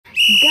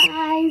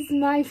guys,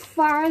 my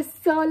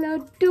first solo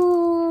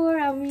tour.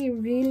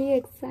 I'm really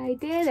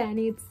excited and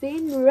it's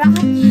in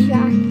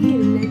Rajshahi.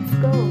 Let's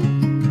go.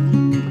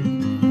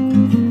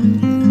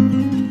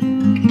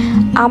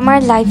 আমার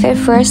লাইফের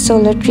first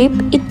solo trip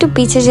একটু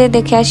পিছে যেয়ে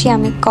দেখে আসি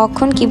আমি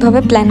কখন কিভাবে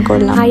প্ল্যান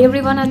করলাম। হাই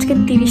এভরিওয়ান, আজকে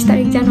 30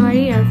 তারিখ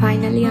জানুয়ারি আর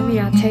ফাইনালি আমি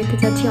রাজশাহীতে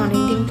যাচ্ছি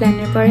অনেকদিন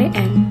প্ল্যানের পরে।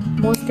 অ্যান্ড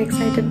মোস্ট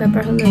এক্সাইটেড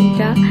ব্যাপার হলো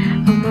এটা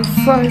আমার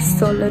first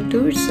solo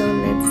tour. So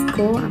let's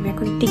go. আমি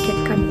এখন টিকিট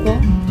কাটবো,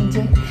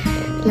 যে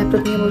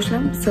ল্যাপটপ নিয়ে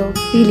বসলাম। So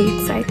really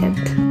excited.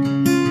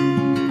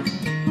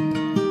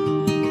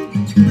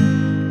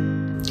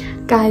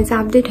 Guys,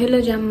 update হলো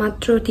যে আমি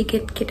মাত্র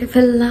টিকিট কেটে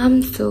ফেললাম।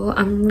 So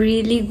I am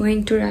really going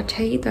to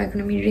Rajshahi. তো এখন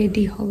আমি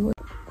রেডি হব।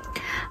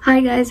 হাই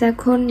গাইজ,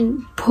 এখন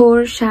ভোর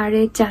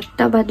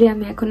 4:30 বাজে।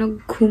 আমি এখনো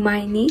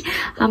ঘুমাইনি।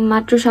 আমি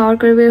মাত্র শাওয়ার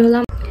করে বের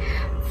হলাম।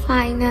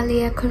 ফাইনালি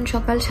এখন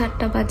সকাল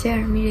 7টা বাজে আর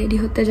আমি রেডি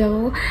হতে যাব।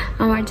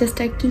 আমার জাস্ট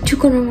আর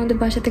কিছুক্ষণের মধ্যে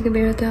বাসা থেকে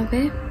বের হতে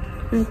হবে।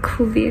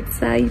 খুবই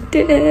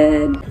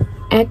এক্সাইটেড।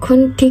 এখন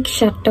ঠিক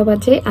 7টা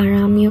বাজে আর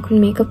আমি এখন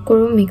মেকআপ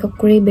করবো। মেকআপ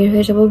করেই বের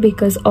হয়ে যাবো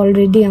বিকজ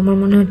অলরেডি আমার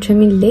মনে হচ্ছে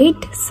আমি লেট।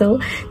 সো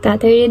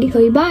তাড়াতাড়ি রেডি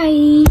হই। বাই।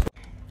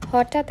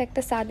 হঠাৎ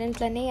একটা সাডেন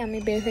প্ল্যানেই আমি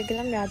বের হয়ে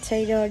গেলাম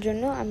রাজশাহী যাওয়ার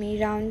জন্য। আমি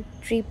রাউন্ড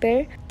ট্রিপের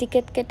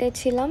টিকিট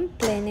কেটেছিলাম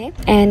প্লেনে,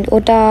 অ্যান্ড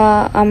ওটা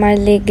আমার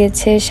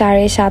লেগেছে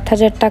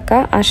 7,500 টাকা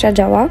আসা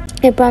যাওয়া।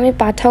 এরপর আমি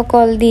পাঠাও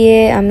কল দিয়ে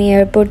আমি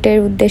এয়ারপোর্টের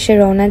উদ্দেশ্যে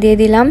রওনা দিয়ে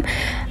দিলাম।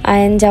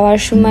 অ্যান্ড যাওয়ার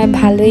সময়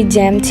ভালোই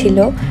জ্যাম ছিল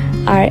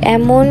আর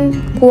এমন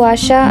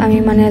কুয়াশা আমি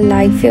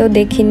লাইফেও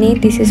দেখিনি।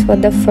 This is for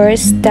the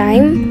first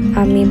time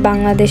আমি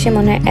বাংলাদেশে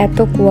এত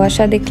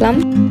কুয়াশা দেখলাম।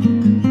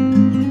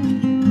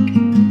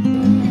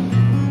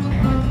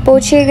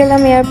 পৌঁছে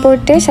গেলাম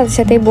এয়ারপোর্টে, সাথে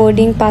সাথে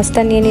বোর্ডিং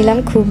পাসটা নিয়ে নিলাম।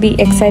 খুবই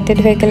এক্সাইটেড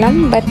হয়ে গেলাম।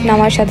 বাট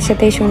নামার সাথে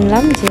সাথেই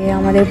শুনলাম যে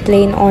আমাদের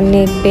প্লেন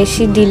অনেক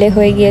বেশি ডিলে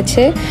হয়ে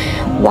গিয়েছে,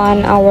 1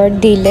 আওয়ার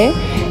ডিলে।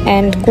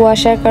 অ্যান্ড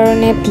কুয়াশার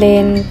কারণে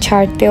প্লেন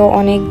ছাড়তেও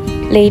অনেক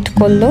লেট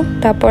করলো।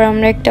 তারপর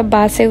আমরা একটা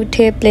বাসে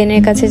উঠে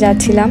প্লেনের কাছে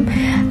যাচ্ছিলাম।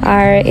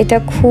 আর এটা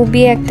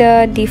খুবই একটা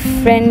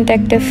ডিফারেন্ট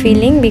একটা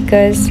feeling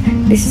because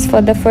this is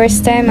for the first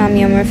time আমি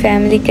আমার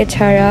ফ্যামিলিকে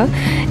ছাড়া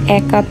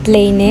একা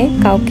প্লেনে,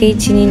 কাউকেই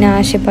চিনি না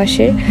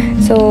আশেপাশে।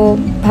 সো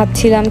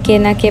ভাবছিলাম কে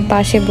না কে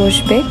পাশে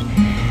বসবে।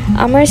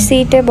 আমার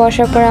সিটে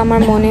বসার পর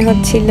আমার মনে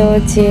হচ্ছিল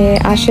যে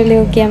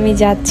আসলেও কি আমি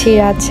যাচ্ছি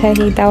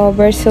রাজশাহী, তাও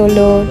আবার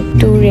সোলো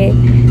ট্যুরে।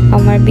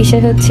 আমার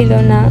বিশ্বাস হচ্ছিল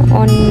না,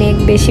 অনেক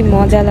বেশি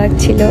মজা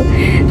লাগছিল।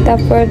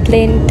 তারপর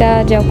প্লেনটা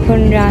যখন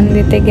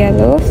রানওয়েতে গেল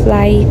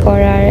ফ্লাই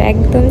করার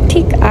একদম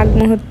ঠিক আগ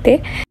মুহূর্তে,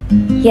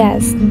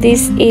 ইয়াস,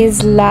 this is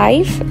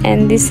life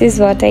and this is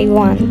what I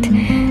want.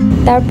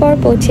 তারপর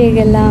পৌঁছে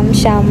গেলাম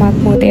শাহ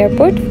মাহমুদ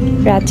এয়ারপোর্ট,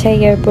 রাজশাহী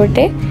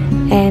এয়ারপোর্টে।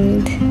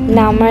 অ্যান্ড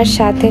নামার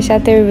সাথে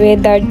সাথে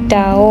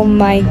ওয়েদারটা, ও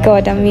মাই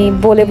গড, আমি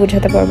বলে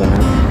বোঝাতে পারবো না।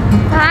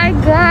 হাই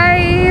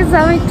গাইজ,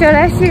 আমি চলে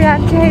আসছি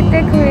রাজশাহীতে।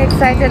 খুব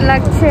এক্সাইটেড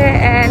লাগছে।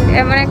 অ্যান্ড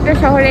এমন একটা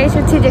শহরে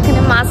এসেছি যেখানে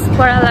মাস্ক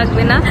পরা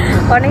লাগবে না।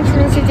 অনেক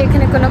শুনেছি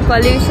যেখানে কোনো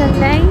পলিউশন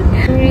নেই।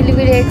 রিয়েলি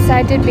ভেরি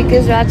এক্সাইটেড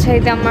বিকজ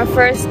রাজশাহীতে আমার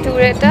ফার্স্ট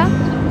ট্যুর এটা।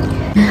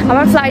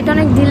 আমার ফ্লাইট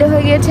অনেক ডিলে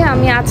হয়ে গিয়েছে।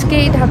 আমি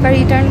আজকেই ঢাকা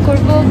রিটার্ন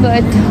করব,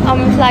 বাট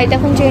আমার ফ্লাইট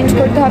এখন চেঞ্জ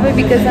করতে হবে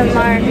বিকজ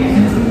আমার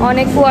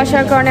অনেক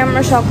কুয়াশার কারণে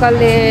আমরা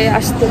সকালে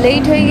আসতে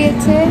লেট হয়ে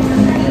গিয়েছে।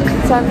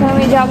 এখন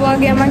আমি যাবো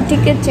আগে আমার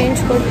টিকিট চেঞ্জ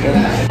করতে।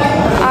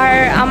 আর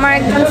আমার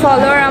একজন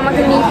ফলোয়ার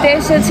আমাকে নিতে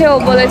এসেছে। ও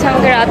বলেছে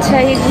আমাকে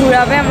রাজশাহী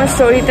ঘুরাবে। আমার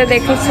স্টোরিতে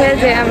দেখেছে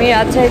যে আমি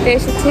রাজশাহীতে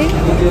এসেছি।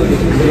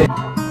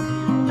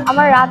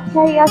 আমার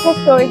রাজশাহী আসার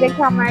স্টোরি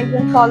দেখে আমার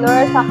একজন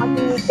ফলোয়ার্স আমাকে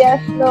নিতে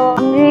আসলো।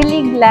 আই এম রিয়েলি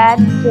গ্ল্যাড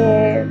যে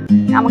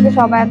আমাকে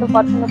সবাই এত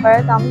পছন্দ করে।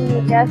 তো আমি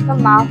নিতে আসলাম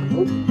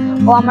মাহফুজ।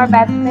 ও আমার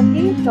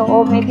ব্যাচমেটই। তো ও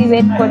মেবি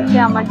ওয়েট করছে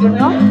আমার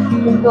জন্য।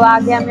 কিন্তু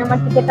আগে আমি আমার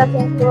টিকিটটা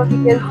চেঞ্জ করবো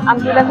বিকজ আমি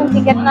যদি এখন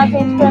টিকিট না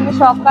চেঞ্জ করে আমি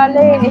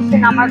সকালে এসে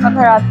নামার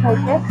কথা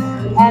রাজশাহীতে।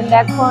 অ্যান্ড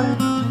এখন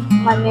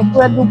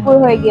পুরো দুপুর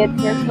হয়ে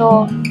গিয়েছে। তো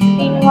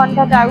 3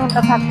 ঘন্টা 4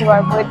 ঘন্টা থাকতে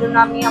পারবো। এই জন্য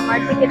আমি আমার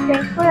টিকিট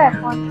চেঞ্জ করে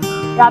এখন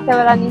রাতের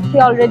বেলা নিচ্ছি।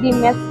 অলরেডি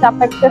মেসড আপ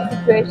একটা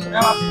সিচুয়েশন।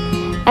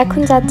 এখন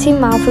যাচ্ছি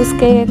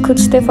মাহফুজকে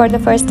খুঁজতে। ফর দ্য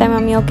ফার্স্ট টাইম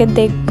আমি ওকে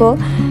দেখবো।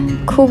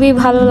 খুবই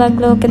ভালো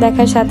লাগলো ওকে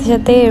দেখার সাথে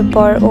সাথে।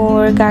 এরপর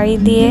ওর গাড়ি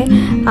দিয়ে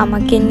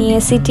আমাকে নিয়ে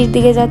সিটির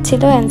দিকে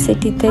যাচ্ছিল। অ্যান্ড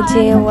সিটিতে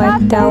যে ও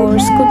একটা ওর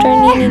স্কুটার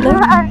নিয়ে নিল।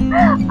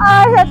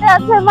 আর সাথে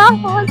আছে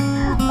মাহফুজ।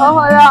 ও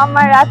হলো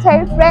আমার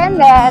রাজশাহীর ফ্রেন্ড।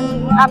 অ্যান্ড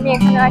আমি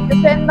এখানে একটা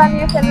ফ্রেন্ড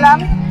বানিয়ে ফেললাম।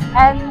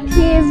 And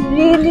he is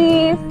really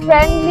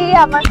friendly.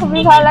 আমার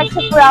খুবই ভালো লাগছে,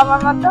 পুরো আমার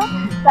মতো।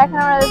 এখন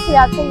আমরা যাচ্ছি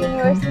রাজশাহী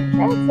ইউনিভার্সিটিতে।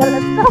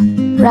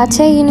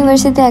 রাজশাহী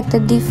ইউনিভার্সিটিতে একটা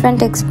ডিফারেন্ট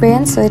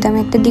এক্সপিরিয়েন্স। তো এটা আমি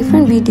একটা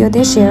ডিফারেন্ট ভিডিও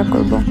দিয়ে শেয়ার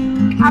করবো।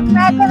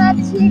 আমরা এখন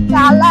আছি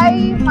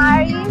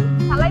কালাইমারি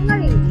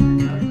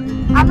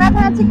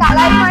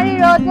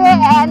রোডে।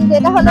 এন্ড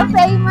এটা হলো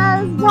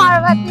famous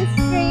ঝাড়বাতি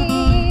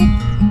street.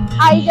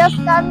 I just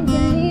can't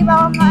believe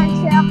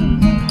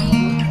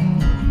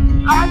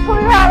আমার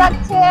খুবই ভালো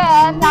লাগছে।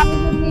 এন্ড আমি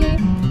যদি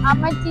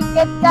আমার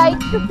টিকিটটা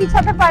একটু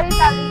পিছাতে পারি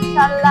তাহলে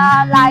ইনশাআল্লাহ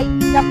লাইট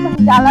যখন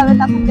জ্বালাবে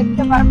তখন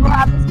দেখতে পারবো।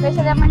 আমি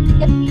স্পেশালি আমার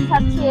টিকিট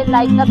পিছাচ্ছি এই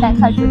লাইটটা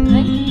দেখার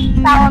জন্যই।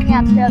 তাও আমি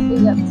আজকে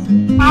রাতেই যাচ্ছি।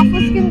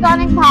 মাহফুজ কিন্তু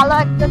অনেক ভালো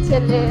একটা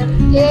ছেলে।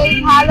 যে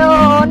ভালো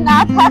না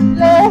থাকলে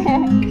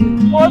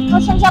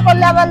প্রশংসা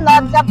করলে আবার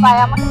লজ্জা পায়,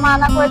 আমাকে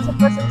মানা করেছে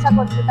প্রশংসা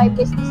করতে, তাই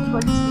বেশি বেশি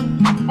করছি।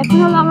 এখন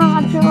হলো আমরা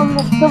মাত্র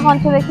মুক্ত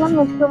মঞ্চ দেখলাম,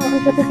 মুক্ত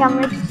মঞ্চ থেকে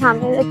আমরা একটু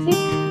সামনে যাচ্ছি,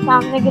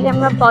 সামনে গেলে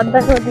আমরা পদ্মা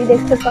নদী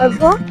দেখতে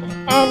পারবো।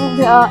 অ্যান্ড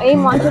এই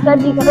মঞ্চটার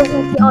বিকালে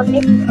কিন্তু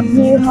অনেক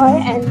ভিড় হয়,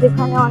 অ্যান্ড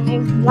এখানে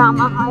অনেক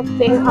ড্রামা হয়,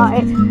 প্লে হয়,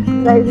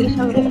 আমরা এই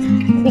সঙ্গে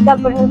বিকাল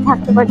পর্যন্ত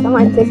থাকতে পারতাম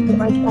আর দেখতে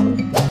পারতাম।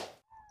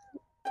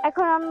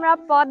 এখন আমরা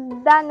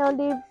পদ্মা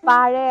নদীর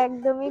পাড়ে,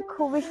 একদমই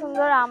খুবই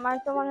সুন্দর। আমার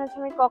তো মনে হচ্ছে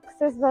আমি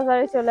কক্সেস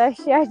বাজারে চলে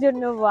আসছি, আর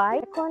জন্য ওয়াই।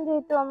 এখন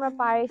যেহেতু আমরা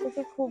পাড়ে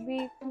এসেছি, খুবই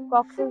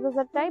কক্সেস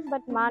বাজার টাইপ,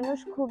 বাট মানুষ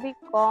খুবই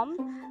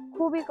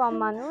কম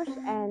মানুষ,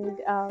 অ্যান্ড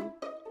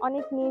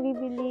অনেক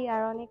নিরিবিলি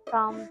আর অনেক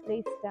কাম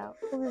প্লেসটা,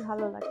 খুবই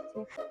ভালো লাগছে।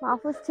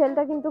 মাহফুজ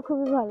ছেলেটা কিন্তু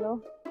খুবই ভালো।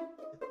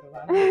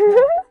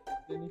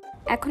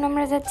 এখন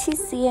আমরা যাচ্ছি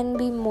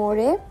সিএনবি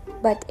মোড়ে,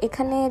 বাট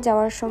এখানে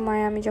যাওয়ার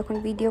সময় আমি যখন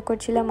ভিডিও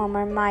করছিলাম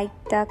আমার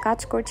মাইকটা কাজ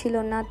করছিল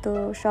না, তো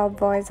সব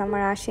ভয়েস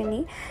আমার আসেনি।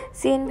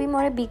 সিএনবি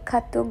মোড়ে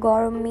বিখ্যাত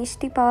গরম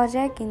মিষ্টি পাওয়া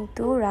যায়,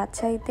 কিন্তু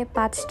রাজশাহীতে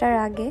 5টার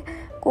আগে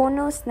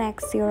কোনো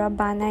স্ন্যাক্সই ওরা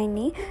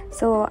বানায়নি,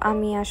 সো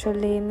আমি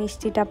আসলে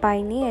মিষ্টিটা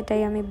পাইনি,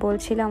 এটাই আমি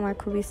বলছিলাম আর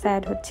খুবই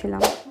স্যাড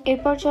হচ্ছিলাম।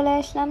 এরপর চলে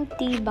আসলাম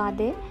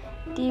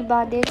টি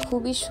বাদে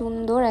খুবই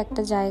সুন্দর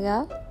একটা জায়গা,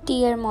 টি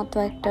এর মতো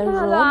একটা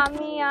রোড।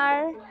 আমি আর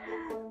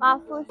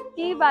মাহফুজ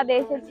টি বাদে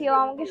এসেছি, ও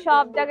আমাকে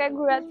সব জায়গায়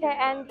ঘুরাচ্ছে,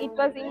 and it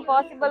was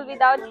impossible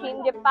without হিম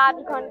যে 5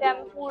 ঘন্টা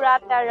আমি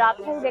পুরাটা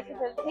রাজশাহী দেখে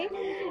ফেলছি।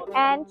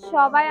 অ্যান্ড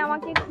সবাই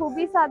আমাকে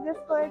খুবই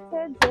সাজেস্ট করেছে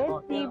যে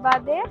টি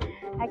বাদে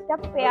একটা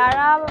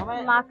পেয়ারা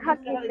মাখা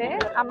খেতে,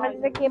 আমরা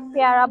যেটাকে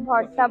পেয়ারা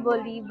ভর্তা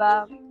বলি বা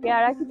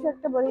পেয়ারা কিছু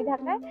একটা বলি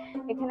ঢাকায়,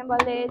 এখানে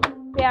বলে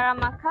পেয়ারা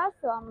মাখা।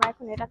 তো আমরা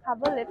এখন এটা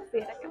খাবো, লেটস সি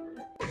এটা কেমন।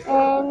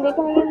 এন্ড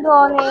এখানে কিন্তু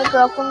অনেক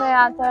রকমের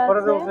আচার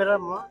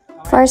আছে।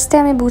 ফার্স্টে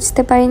আমি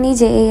বুঝতে পারিনি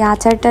যে এই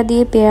আচারটা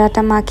দিয়ে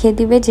পেয়ারাটা মাখিয়ে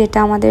দিবে, যেটা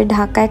আমাদের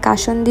ঢাকায়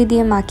কাসন্দি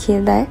দিয়ে মাখিয়ে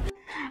দেয়।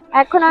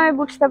 এখন আমি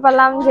বুঝতে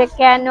পারলাম যে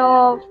কেন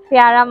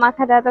পেয়ারা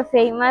মাখাটা এত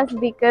ফেমাস,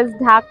 বিকজ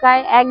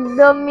ঢাকায়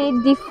একদমই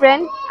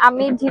ডিফারেন্ট।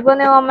 আমি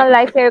জীবনেও আমার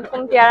লাইফে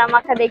এরকম পেয়ারা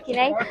মাখা দেখি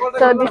নাই,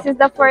 so this is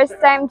the first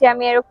time যে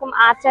আমি এরকম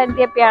আচার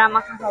দিয়ে পেয়ারা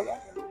মাখা খাবো।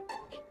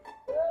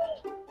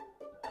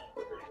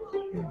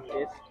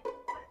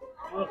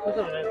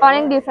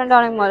 অনেক ডিফারেন্ট,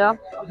 অনেক মজা,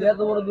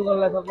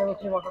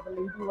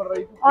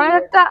 অনেক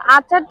একটা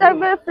আচার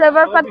টাইপের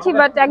ফ্লেভার পাচ্ছি,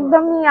 বাট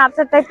একদমই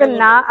আচার টাইপের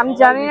না। আমি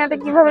জানি না এটা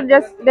কিভাবে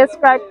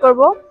ডেসক্রাইব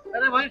করবো,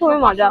 খুবই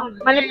মজা,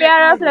 মানে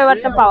পেয়ারার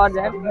ফ্লেভারটা পাওয়া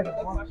যায়।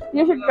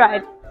 You should try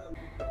it.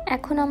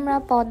 এখন আমরা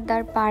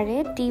পদ্মার পাড়ে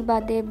টি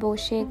বাদে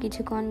বসে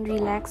কিছুক্ষণ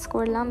রিল্যাক্স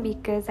করলাম,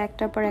 বিকজ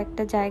একটার পর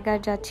একটা জায়গা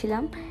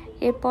যাচ্ছিলাম।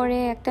 এরপরে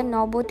একটা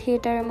নব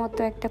থিয়েটারের মতো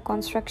একটা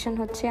কনস্ট্রাকশন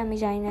হচ্ছে, আমি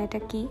জানি না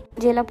এটা কি।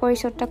 জেলা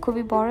পরিষদটা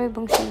খুবই বড়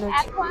এবং সুন্দর।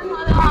 এখন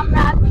হলো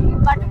আমরা আছি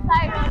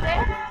বাটারফ্লাই রোডে,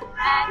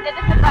 এন্ড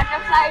এটাকে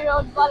বাটারফ্লাই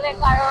রোড বলে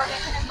কারণ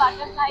এখানে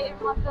বাটারফ্লাই এর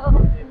মতো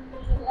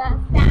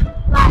স্ট্যাম্প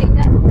লাইট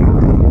আছে।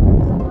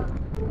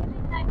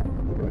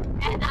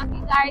 এন্ড আমি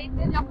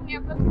গাড়িতে যখন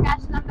এয়ারপোর্ট থেকে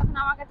আসলাম তখন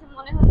আমার কাছে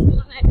মনে হচ্ছিল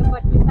না এটা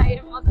বাটারফ্লাই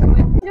এর মতো।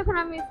 যখন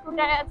আমি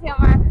স্কুটারে আছি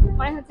আমার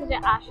মনে হচ্ছে যে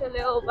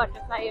আসলেও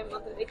বাটারফ্লাই এর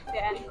মতো দেখতে,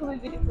 এন্ড খুবই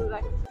বিউটিফুল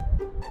লাগছে।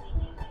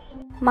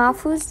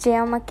 মাহফুজ যে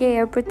আমাকে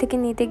এয়ারপোর্ট থেকে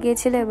নিতে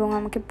গিয়েছিল এবং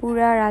আমাকে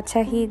পুরা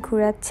রাজশাহী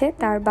ঘোরাচ্ছে,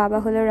 তার বাবা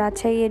হলো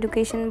রাজশাহী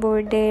এডুকেশন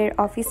বোর্ডের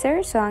অফিসার।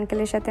 সো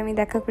আঙ্কেলের সাথে আমি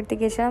দেখা করতে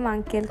গিয়েছিলাম।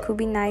 আঙ্কেল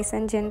খুবই নাইস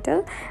অ্যান্ড জেন্টল,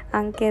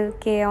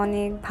 আঙ্কেলকে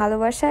অনেক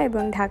ভালোবাসা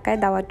এবং ঢাকায়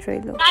দাওয়াত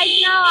রইল। রাইট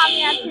নাও আমি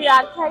আছি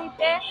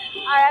রাজশাহীতে,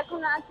 আর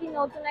এখন আছি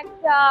নতুন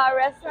একটা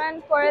রেস্টুরেন্ট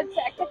করেছে,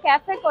 একটা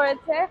ক্যাফে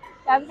করেছে,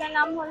 ক্যাফেটার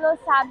নাম হলো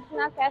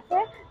সাজনা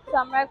ক্যাফে। তো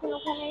আমরা এখন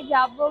ওখানে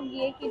যাব,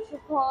 গিয়ে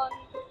কিছুক্ষণ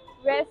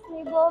রেস্ট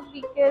নিব,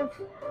 বিকজ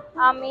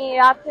আমি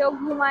রাতেও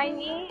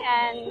ঘুমাইনি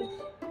অ্যান্ড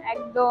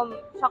একদম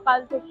সকাল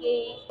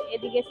থেকেই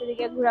এদিকে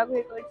সেদিকে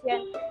ঘোরাঘুরি করছি।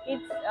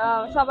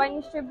 সবাই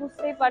নিশ্চয়ই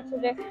বুঝতেই পারছো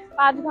যে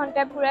 5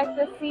 ঘন্টায় পুরো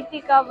একটা সিটি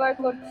কভার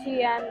করছি,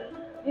 and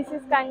this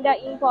is kinda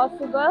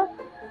impossible.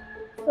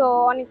 তো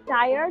অনেক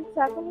টায়ার্ড,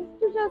 এখন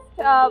একটু জাস্ট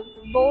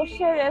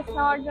বসে রেস্ট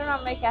নেওয়ার জন্য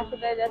আমরা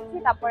ক্যাফেটায় যাচ্ছি,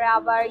 তারপরে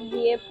আবার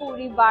গিয়ে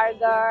পুরি,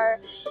 বার্গার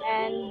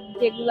অ্যান্ড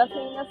যেগুলো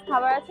ফেমাস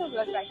খাবার আছে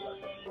ওগুলো ট্রাই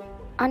করবো।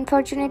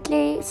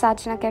 আনফর্চুনেটলি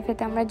সাজনা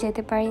ক্যাফেতে আমরা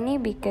যেতে পারিনি,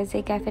 বিকজ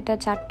এই ক্যাফেটা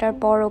 4টার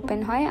পর ওপেন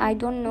হয়। আই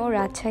ডোন্ট নো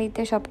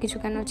রাজশাহীতে সব কিছু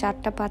কেন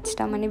 4টা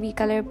 5টা মানে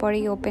বিকালের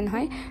পরেই ওপেন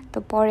হয়। তো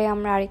পরে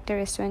আমরা আরেকটা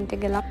রেস্টুরেন্টে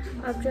গেলাম।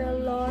 After a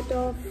lot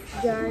of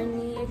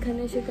journey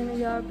এখানে সেখানে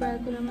যাওয়ার পর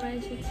এখন আমরা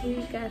এসেছি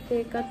ক্যাফে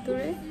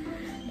 71-এ।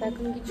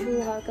 এখন কিছু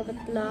হালকা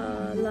পাতলা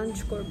লাঞ্চ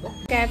করবো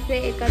ক্যাফে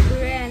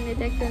 71-এ, অ্যান্ড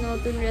এটা একটা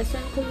নতুন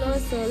রেস্টুরেন্ট খুললো।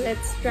 So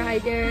let's try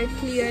there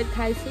clear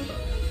Thai food,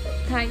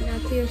 থাই না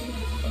ক্লিয়ার ফুড।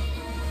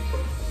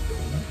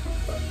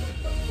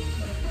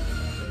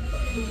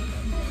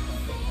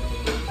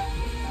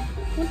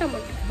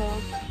 মোটামুটি খাওয়া।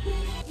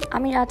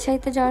 আমি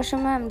রাজশাহীতে যাওয়ার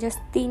সময় আমি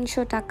জাস্ট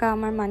 300 টাকা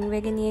আমার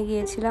মানিব্যাগে নিয়ে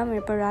গিয়েছিলাম।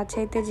 এরপর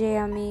রাজশাহীতে যেয়ে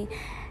আমি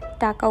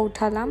টাকা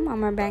উঠালাম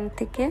আমার ব্যাংক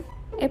থেকে।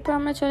 এরপর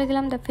আমরা চলে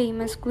গেলাম দ্য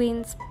ফেমাস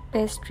কুইন্স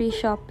পেস্ট্রি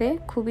শপে।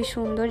 খুবই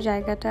সুন্দর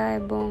জায়গাটা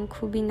এবং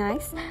খুবই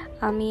নাইস।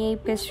 আমি এই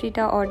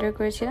পেস্ট্রিটা অর্ডার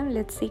করেছিলাম,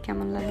 লেটস সি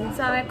কেমন লাগে।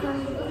 সো এখন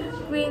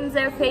কুইন্স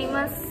এর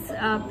ফেমাস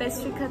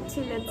পেস্ট্রি খাচ্ছি,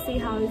 let's see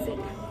how is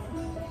it.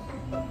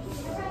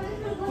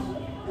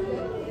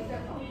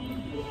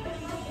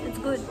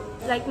 good,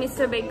 like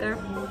Mr. Baker.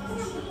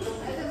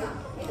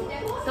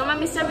 তোমার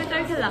মিস্টার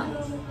বেকার খেলা?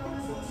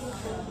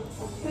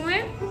 তুমি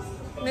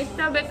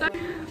মিস্টার বেকার?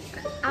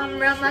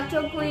 আমরা মাত্র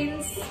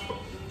কুইন্স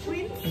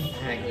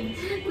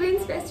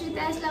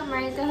পেস্ট্রিতে আসলাম।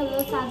 আর এটা হলো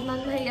সাদমান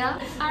ভাইয়া,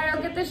 আর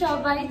ওকে তো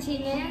সবাই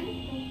চিনে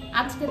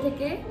আজকে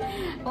থেকে।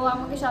 ও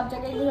আমাকে সব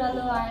জায়গায়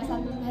ঘুরালো, আর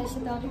সাদমান ভাইয়ের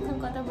সাথে অনেকক্ষণ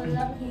কথা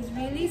বললাম। He is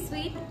really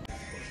sweet.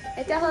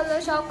 এটা হলো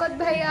শওকত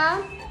ভাইয়া,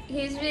 he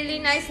is really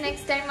nice.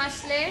 Next time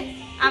আসলে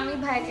আমি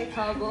ভাইকে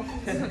খাওয়াবো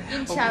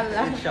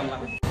ইনশাআল্লাহ।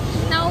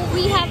 Now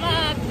we have a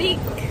big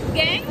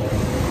gang.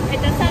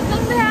 এটা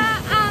সাদমান ভাইয়া,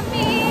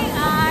 আমি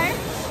আর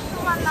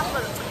তোমার নাম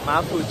বলো?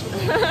 মাহফুজ।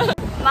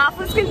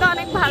 মাহফুজ কিন্তু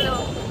অনেক ভালো।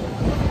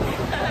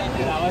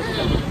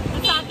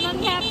 সাদমান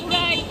ভাইয়া পুরো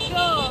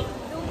একদম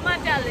দুম্মা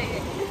চালে।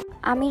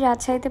 আমি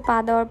রাজশাহীতে পা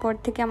দেওয়ার পর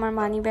থেকে আমার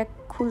মানি ব্যাগ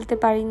খুলতে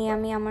পারিনি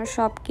আমি। আমার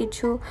সব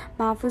কিছু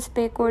মাহফুজ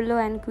পে করলো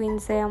অ্যান্ড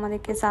কুইন্সে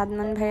আমাদেরকে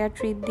সাদমান ভাইয়া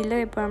ট্রিট দিল।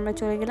 এরপর আমরা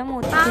চলে গেলাম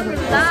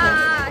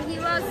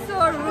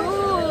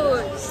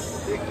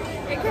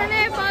এখানে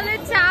বলে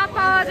চা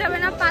পাওয়া যাবে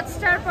না,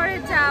 5টার পরে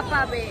চা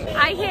পাবে।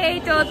 আই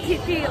হেট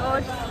অতিথি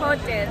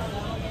হোটেল।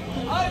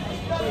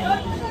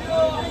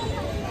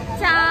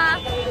 চা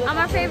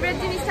আমার ফেভারিট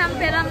জিনিসটা আমি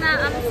পেলাম না।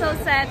 I am so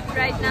sad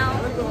right now.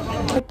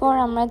 এরপর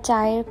আমরা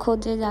চায়ের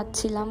খোঁজে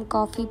যাচ্ছিলাম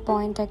কফি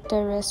পয়েন্ট একটা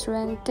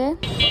রেস্টুরেন্টে।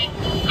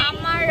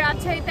 আমার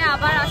রাজশাহীতে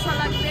আবার আসা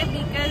লাগবে,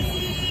 বিকজ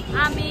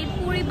আমি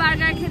পুরি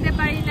বার্গার খেতে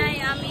পারি নাই,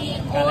 আমি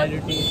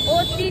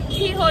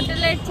অতিথি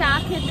হোটেলের চা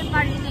খেতে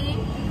পারিনি।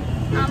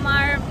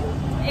 আমার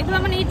এগুলো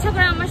মানে ইচ্ছা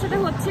করে আমার সাথে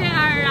হচ্ছে।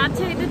 আর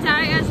রাজশাহীতে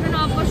যারা আসবেন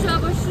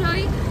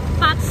অবশ্যই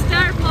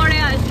 5টার পরে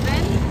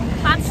আসবেন।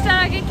 5টার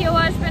আগে কেউ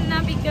আসবেন না,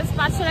 বিকজ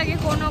 5টার আগে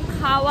কোনো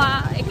খাওয়া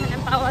এখানে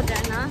পাওয়া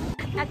যায় না।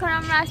 এখন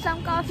আমরা আসলাম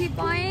coffee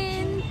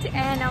point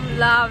and I am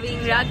loving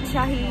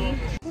Rajshahi.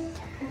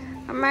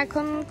 আমরা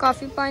এখন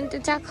কফি পয়েন্টে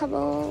চা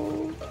খাবো।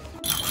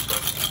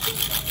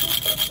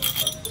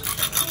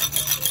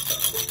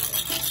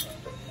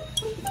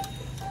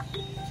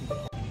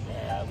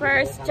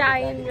 First chai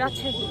in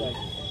Rajshahi.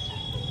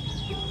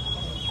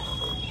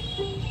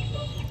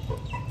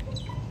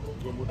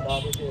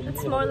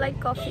 It's more like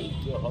coffee.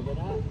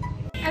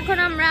 এখন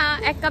আমরা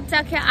এক কাপ চা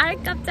খেয়ে আরেক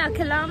কাপ চা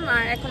খেলাম,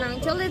 আর এখন আমি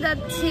চলে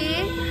যাচ্ছি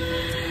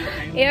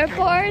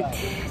airport.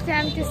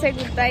 Time to say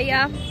goodbye.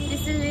 Yeah,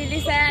 this is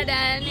really sad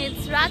and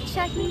it's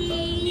Rajshahi.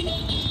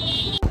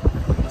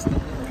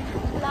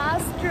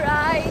 Last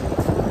ride.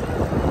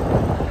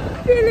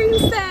 Feeling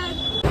sad.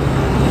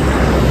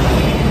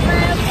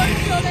 Airport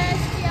চলে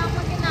আসছি,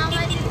 আমাকে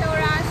নামাই দিতে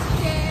ওরা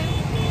আসছে।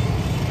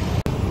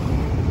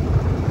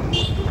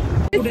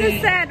 It's so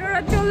sad,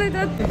 ওরা চলে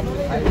যাচ্ছে।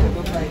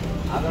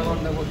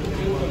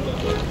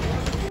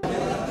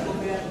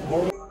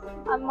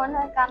 আমি মনে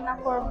হয় কান্না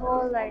করবো,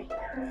 লাইক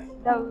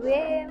দ্য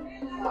ওয়ে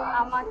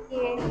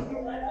আমাকে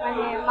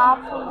মানে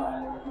মাহফুজ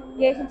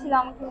যে এসেছিল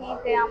আমাকে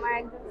নিতে, আমার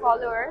একজন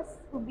followers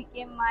who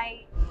became my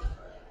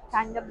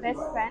kind of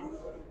best friend.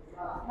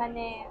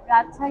 মানে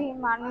রাজশাহীর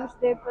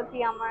মানুষদের প্রতি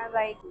আমার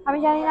লাইক আমি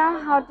জানি না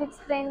হাউ টু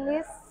এক্সপ্লেইন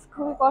দিস,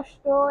 খুবই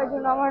কষ্ট। এই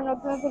জন্য আমার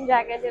নতুন নতুন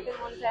জায়গায় যেতে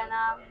মন চায়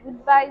না। Good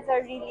বাইজ are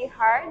really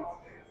hard,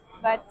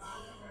 but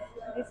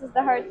this is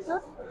the hard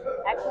truth.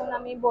 এখন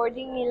আমি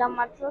বোর্ডিং নিলাম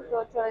মাত্র, তো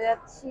চলে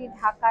যাচ্ছি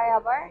ঢাকায়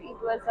আবার। ইট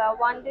ওয়াজ আ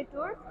one day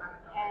tour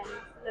and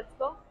let's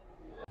go.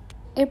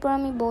 এরপর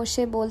আমি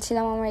বসে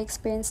বলছিলাম আমার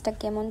এক্সপিরিয়েন্সটা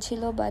কেমন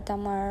ছিল, বাট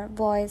আমার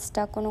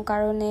ভয়েসটা কোনো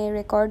কারণে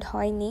রেকর্ড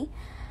হয়নি।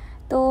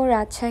 তো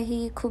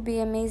রাজশাহী খুবই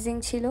অ্যামেজিং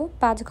ছিল,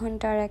 5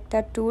 ঘন্টার একটা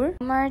ট্যুর।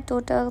 আমার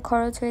টোটাল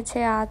খরচ হয়েছে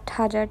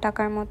 8,000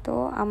 টাকার মতো।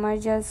 আমার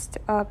জাস্ট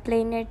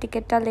প্লেনের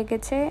টিকিটটা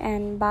লেগেছে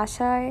অ্যান্ড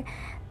বাসায়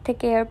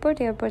থেকে এয়ারপোর্ট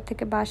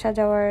থেকে বাসা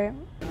যাওয়ার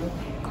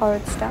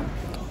খরচটা।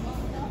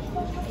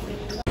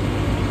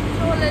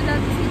 চলে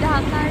যাচ্ছি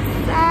ঢাকায়,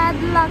 স্যাড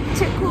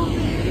লাগছে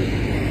খুবই।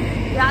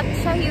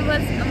 Rajshahi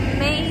was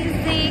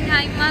amazing,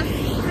 I must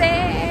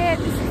say.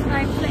 This is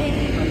my plane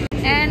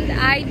and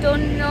I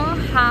don't know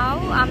how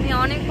আমি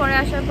অনেক পরে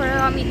আসার পরে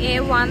আমি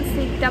A1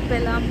 সিটটা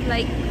পেলাম।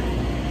 লাইক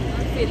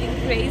ফিলিং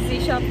ক্রেজি,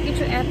 সব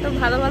কিছু এত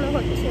ভালো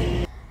হচ্ছে।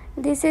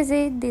 This is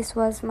it, this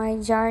was my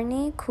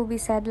journey. খুবই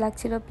স্যাড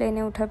লাগছিল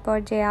প্লেনে ওঠার পর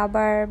যে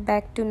আবার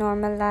back to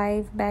normal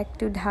life, back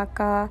to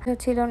Dhaka.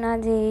 ছিল না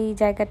যে এই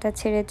জায়গাটা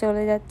ছেড়ে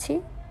চলে যাচ্ছি।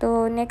 তো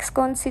নেক্সট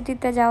কোন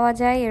সিটিতে যাওয়া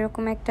যায়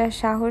এরকম একটা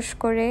সাহস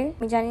করে,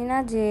 আমি জানি না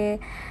যে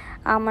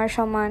আমার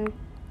সমান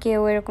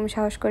কেউ এরকম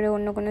সাহস করে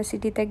অন্য কোনো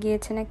সিটিতে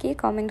গিয়েছে নাকি।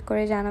 কমেন্ট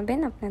করে জানাবেন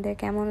আপনাদের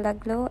কেমন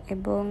লাগলো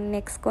এবং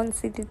নেক্সট কোন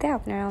সিটিতে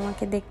আপনারা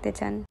আমাকে দেখতে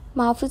চান।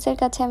 মাহফুজের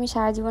কাছে আমি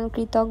সারা জীবন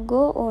কৃতজ্ঞ,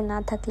 ও না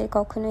থাকলে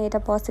কখনোই এটা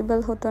পসিবল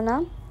হতো না।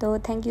 তো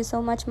thank you so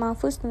much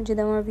Mahfuz, তুমি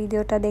যদি আমার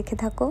ভিডিওটা দেখে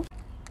থাকো।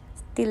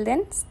 টিল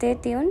দেন স্টে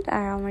টিউনড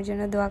আর আমার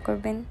জন্য দোয়া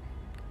করবেন।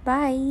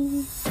 বাই।